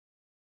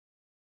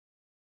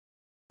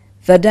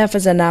The death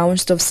is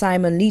announced of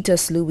Simon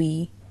Letus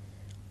Louis,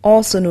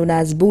 also known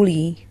as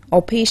Bully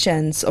or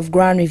Patience of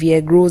Grand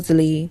Riviere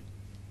Grosley,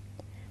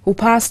 who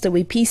passed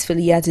away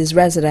peacefully at his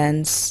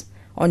residence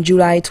on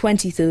July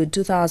 23,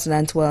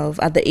 2012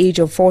 at the age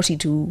of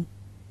 42.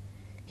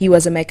 He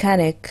was a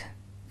mechanic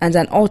and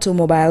an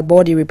automobile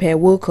body repair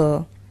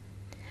worker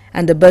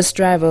and a bus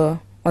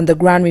driver on the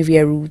Grand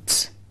Riviere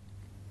route.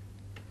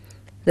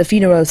 The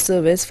funeral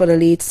service for the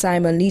late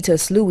Simon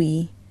Letus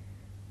Louis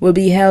will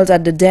be held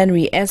at the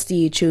Dennery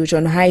SDA Church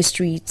on High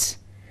Street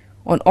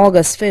on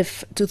August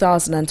 5,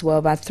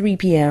 2012 at 3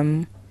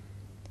 p.m.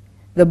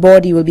 The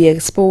body will be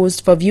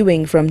exposed for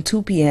viewing from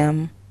 2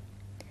 p.m.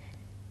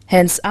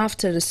 Hence,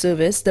 after the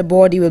service, the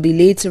body will be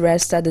laid to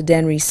rest at the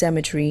Dennery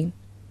Cemetery.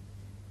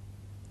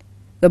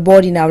 The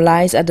body now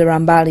lies at the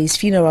Rambali's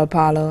Funeral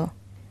Parlor,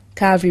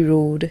 Calvary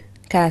Road,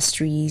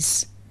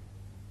 Castries.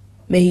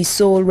 May his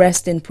soul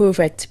rest in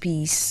perfect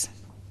peace.